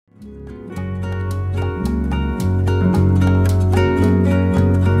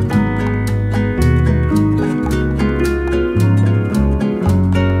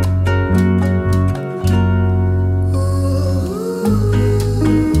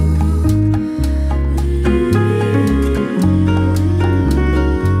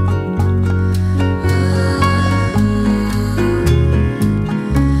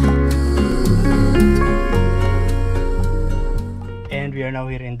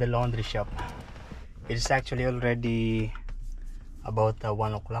the laundry shop. It's actually already about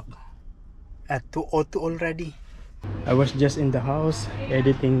 1 o'clock. At 2:02 already. I was just in the house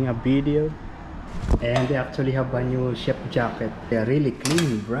editing a video, and they actually have a new chef jacket. They are really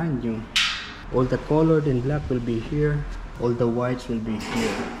clean, brand new. All the colored and black will be here. All the whites will be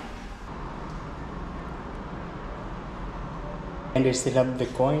here. And they still have the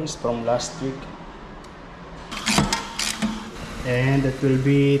coins from last week. And it will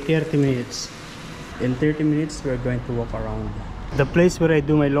be 30 minutes. In 30 minutes we're going to walk around. The place where I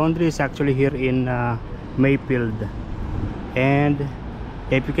do my laundry is actually here in Mayfield. And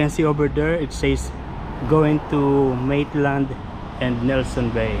if you can see over there, it says going to Maitland and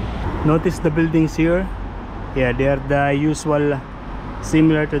Nelson Bay. Notice the buildings here. Yeah, they are the usual,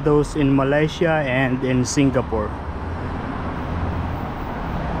 similar to those in Malaysia and in Singapore.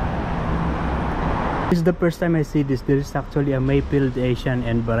 This is the first time I see this. There is actually a Mayfield Asian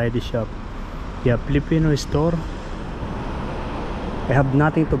and variety shop. Yeah, Filipino store. I have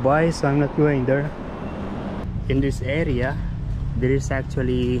nothing to buy, so I'm not going there. In this area, there is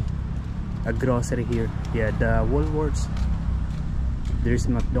actually a grocery here. Yeah, the Woolworths. There is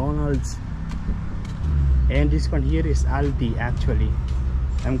McDonald's. And this one here is Aldi actually.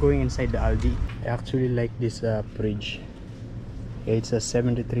 I'm going inside the Aldi. I actually like this fridge. It's a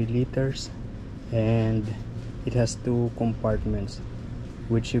 73 liters. And it has 2 compartments,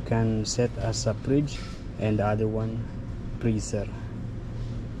 which you can set as a fridge and the other one freezer.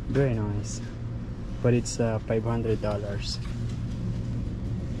 Very nice, but it's $500.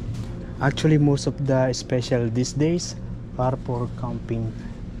 Actually, most of the special these days are for camping.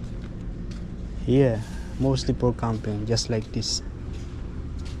 Yeah, mostly for camping, just like this.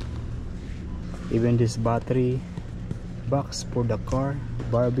 Even this battery box for the car,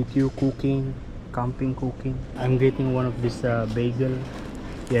 barbecue cooking, camping cooking. I'm getting one of this bagel.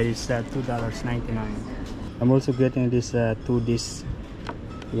 Yeah, it's $2.99. I'm also getting this 2 disc.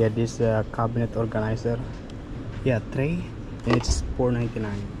 Yeah, this cabinet organizer. Yeah, tray, and it's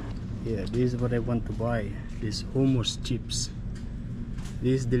 $4.99. Yeah, this is what I want to buy. This hummus chips.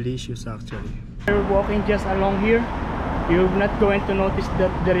 This is delicious actually. You're walking just along here, you're not going to notice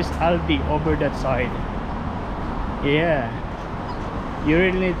that there is Aldi over that side. Yeah, you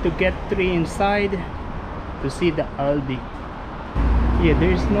really need to get 3 inside to see the Aldi. Yeah,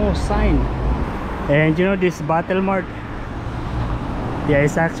 there is no sign. And you know this Battle Mart? Yeah,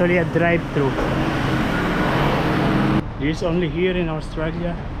 it's actually a drive-thru. There's only here in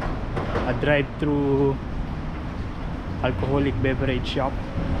Australia a drive-thru alcoholic beverage shop.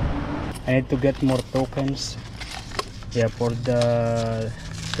 I need to get more tokens. Yeah, for the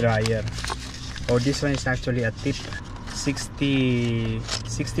dryer. Oh, this one is actually a tip. $60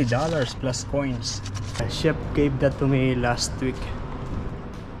 plus coins. The chef gave that to me last week,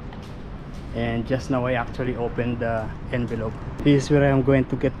 and just now I actually opened the envelope. This is where I'm going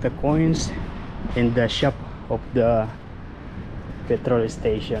to get the coins, in the shop of the petrol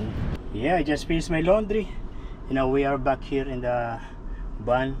station. Yeah, I just finished my laundry. You know, we are back here in the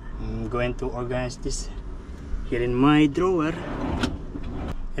van. I'm going to organize this here in my drawer.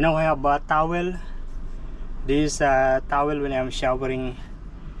 You know, I have a towel. This towel when I'm showering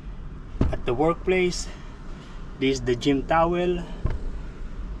at the workplace. This is the gym towel,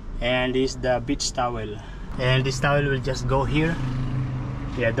 and this is the beach towel. And this towel will just go here.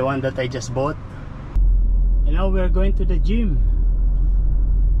 Yeah, the one that I just bought. And now we're going to the gym.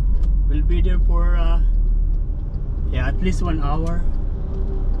 We'll be there for yeah, at least 1 hour.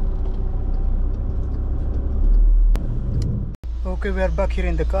 Okay, we are back here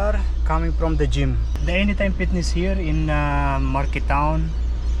in the car, coming from the gym. The Anytime Fitness here in Market Town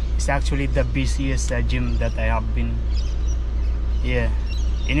is actually the busiest gym that I have been. Yeah,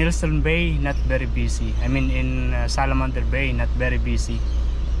 in Nelson Bay, not very busy. I mean, in Salamander Bay, not very busy.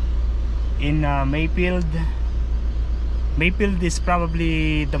 In Mayfield is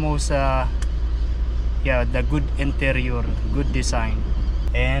probably the most yeah, the good interior, good design.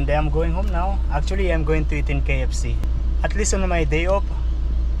 And I'm going home now. Actually, I'm going to eat in KFC. At least on my day off,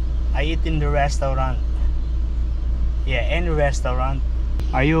 I eat in the restaurant. Yeah, any restaurant.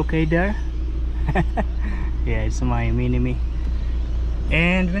 Are you okay there? Yeah, it's my mini-me.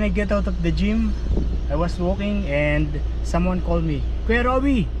 And when I get out of the gym, I was walking and someone called me, Kuya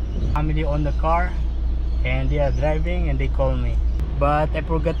Robbie! Family on the car, and they are driving and they call me. But I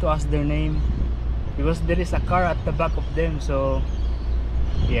forgot to ask their name because there is a car at the back of them. So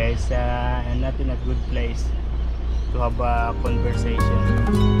yeah, it's not in a good place to have a conversation.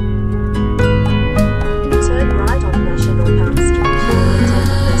 Turn right on National Park Street and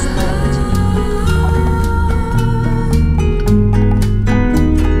take this left.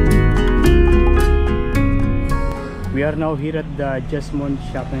 are now here at the Jasmine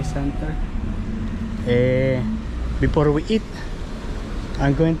Shopping Center. Before we eat,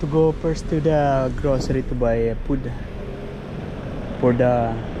 I'm going to go first to the grocery to buy food for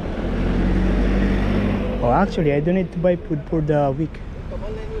the... Oh, actually, I don't need to buy food for the week.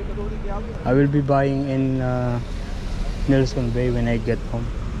 I will be buying in Nelson Bay when I get home.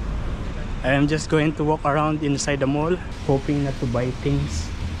 I am just going to walk around inside the mall, hoping not to buy things.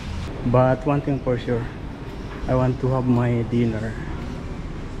 But one thing for sure, I want to have my dinner.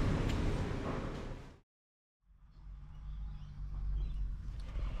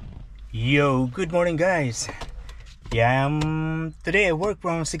 Yo, good morning guys. Yeah, today I work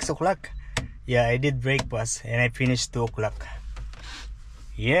from 6 o'clock. Yeah, I did breakfast and I finished 2 o'clock.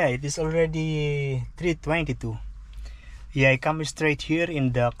 Yeah, it is already 3:22. Yeah, I come straight here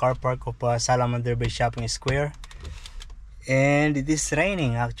in the car park of Salamander Bay Shopping Square. And it is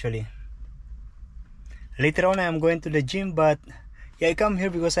raining actually. Later on I'm going to the gym, but yeah, I come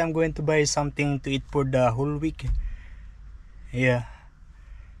here because I'm going to buy something to eat for the whole week. Yeah.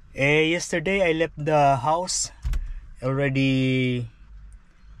 Yesterday I left the house already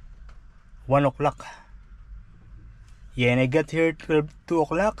 1 o'clock. Yeah, and I got here 2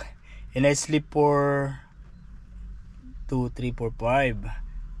 o'clock and I sleep for 2, 3, 4, 5.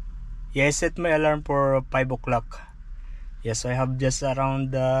 Yeah, I set my alarm for 5 o'clock. Yeah, so I have just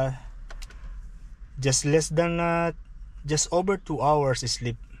around just less than just over 2 hours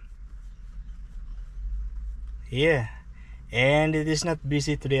sleep. Yeah, and it is not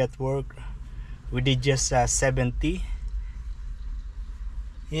busy today at work. We did just 70.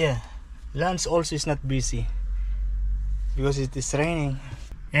 Yeah, lunch also is not busy because it is raining.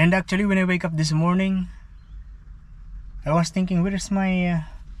 And actually when I wake up this morning, I was thinking, where is my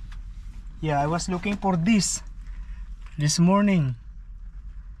yeah, I was looking for this morning.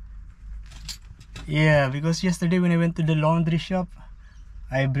 Yeah, because yesterday when I went to the laundry shop,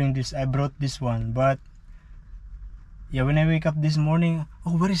 I brought this one. But yeah, when I wake up this morning,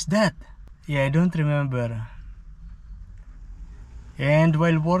 oh, where is that? Yeah, I don't remember. And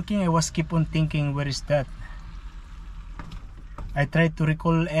while working, I was keep on thinking, where is that? I tried to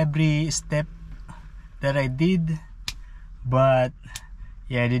recall every step that I did, but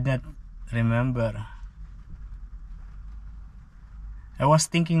yeah, I did not remember. I was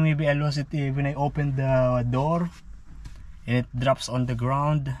thinking maybe I lost it when I opened the door and it drops on the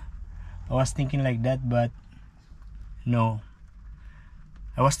ground. I was thinking like that, but no.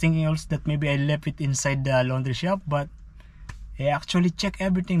 I was thinking also that maybe I left it inside the laundry shop, but I actually checked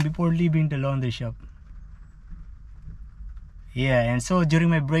everything before leaving the laundry shop. Yeah, and so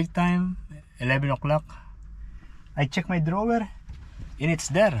during my break time, 11 o'clock, I checked my drawer and it's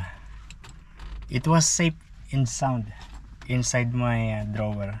there. It was safe and sound inside my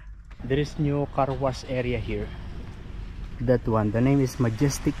drawer. There is new car wash area here. That one, the name is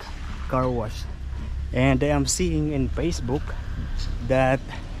Majestic Car Wash. And I am seeing in Facebook that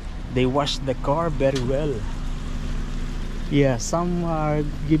they wash the car very well. Yeah, some are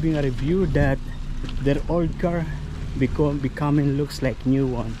giving a review that their old car becoming looks like new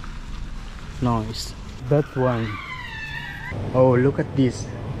one. Nice. That one. Oh, look at this.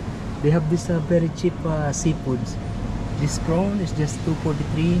 They have this very cheap seafoods. This prawn is just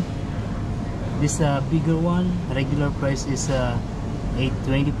 $2.43. This bigger one, regular price is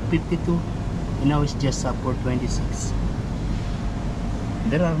 $8.52. And now it's just $4.26.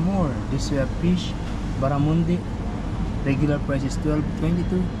 There are more. This fish, barramundi, regular price is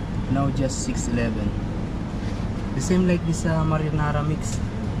 $12.22. Now just $6.11. The same like this marinara mix.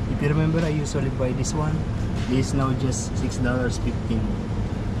 If you remember, I usually buy this one. This is now just $6.15.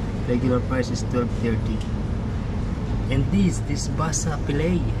 Regular price is $12.30. And this basa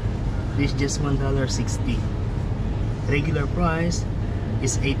fillet, this is just $1.60. Regular price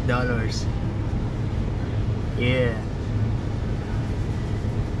is $8. Yeah,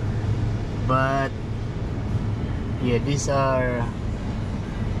 but yeah, these are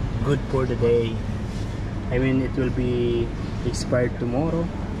good for the day. I mean, it will be expired tomorrow,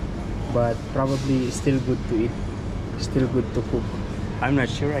 but probably still good to eat, still good to cook. I'm not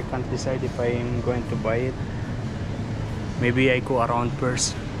sure. I can't decide if I'm going to buy it. Maybe I go around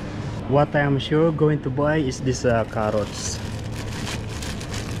first. What I am sure going to buy is this carrots.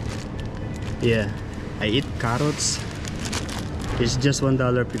 Yeah, I eat carrots. It's just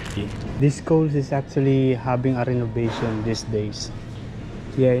 $1.50. This Kohl's is actually having a renovation these days.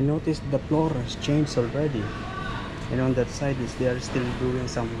 Yeah, I noticed the floor has changed already. And on that side they are still doing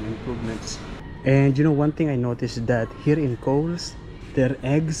some improvements. And you know, one thing I noticed is that here in Kohl's, their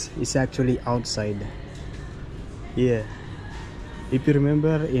eggs is actually outside. Yeah. If you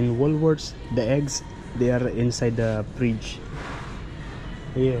remember in Woolworths, the eggs They are inside the fridge.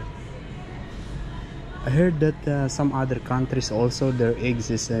 Yeah. I heard that some other countries also their eggs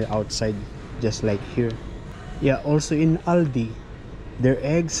is outside, just like here. Yeah, also in Aldi, their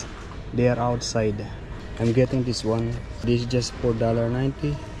eggs, they are outside. I'm getting this one. This is just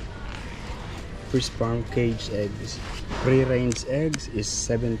 $4.90. Fish farm cage eggs. Free-range eggs is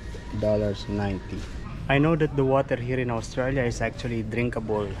 $7.90. I know that the water here in Australia is actually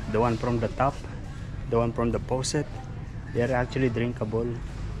drinkable. The one from the tap, the one from the faucet, they are actually drinkable.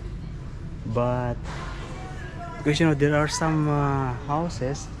 But because you know there are some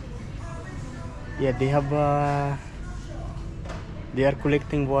houses, yeah, they have they are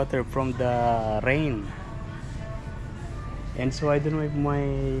collecting water from the rain, and so I don't know if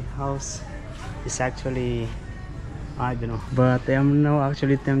my house is actually, I don't know, but I am now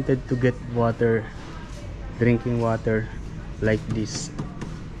actually tempted to get water, drinking water like this,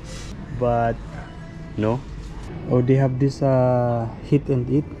 but no. Oh, they have this hit and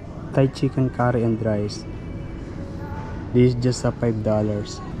eat Thai chicken curry and rice. This is just $5.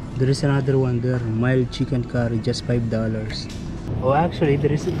 There is another one there, mild chicken curry, just $5. Oh, actually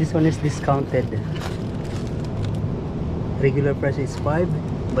there is, this one is discounted. Regular price is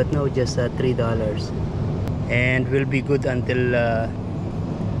 $5, but now just $3, and will be good until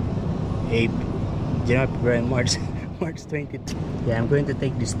January, February, March March 22. Yeah, I'm going to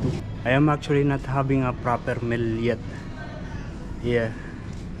take this too. I am actually not having a proper meal yet. Yeah,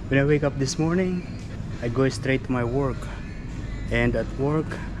 when I wake up this morning, I go straight to my work, and at work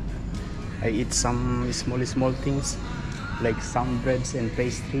I eat some small things like some breads and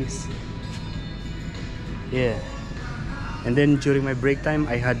pastries. Yeah, and then during my break time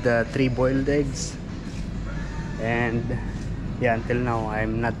I had 3 boiled eggs, and yeah, until now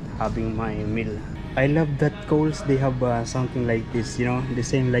I'm not having my meal. I love that Coles, they have something like this, you know, the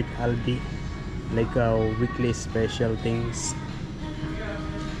same like Aldi, like weekly special things.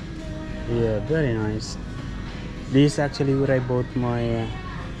 Yeah, very nice. This is actually where I bought my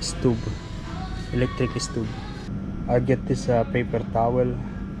stove, electric stove. I'll get this paper towel.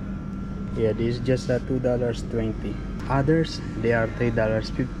 Yeah, this is just $2.20. Others, they are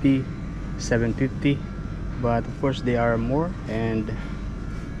 $3.50, $7.50, but of course they are more and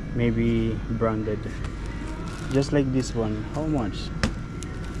maybe branded. Just like this one, how much?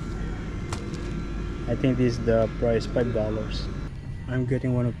 I think this is the price, $5. I'm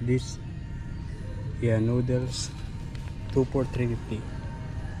getting one of these. Yeah, noodles, 2 for $3.50.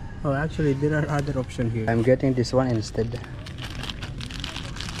 Oh, actually there are other options here. I'm getting this one instead,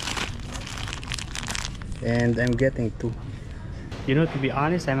 and I'm getting 2. You know, to be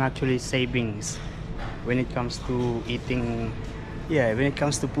honest, I'm actually savings when it comes to eating. Yeah, when it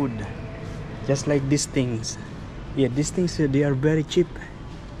comes to food, just like these things. Yeah, these things, they are very cheap.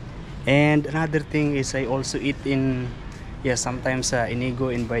 And another thing is I also eat in, yeah, sometimes Inigo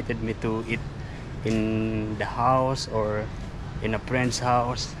invited me to eat in the house or in a friend's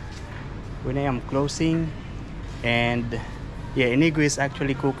house when I am closing. And yeah, Inigo is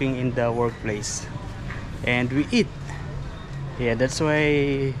actually cooking in the workplace and we eat. Yeah, that's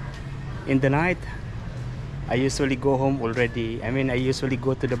why in the night I usually go home already. I mean, I usually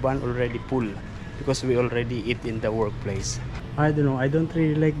go to the van already full because we already eat in the workplace. I don't know, I don't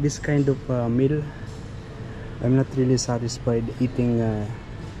really like this kind of meal. I'm not really satisfied eating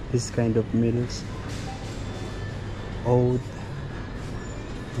this kind of meals. Oat,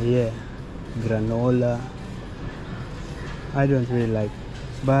 yeah, granola, I don't really like,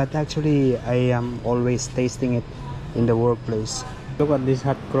 but actually I am always tasting it in the workplace. Look at this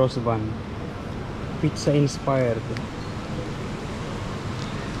hot cross bun, pizza inspired.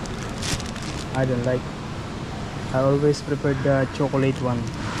 I don't like. I always prefer the chocolate one,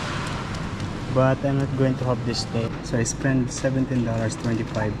 but I'm not going to have this day. So I spent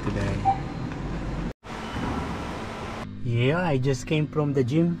 $17.25 today. Yeah, I just came from the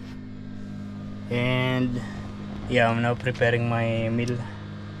gym, and yeah, I'm now preparing my meal.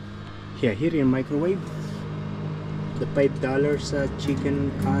 Here in microwave, the $5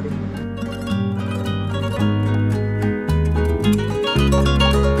 chicken curry.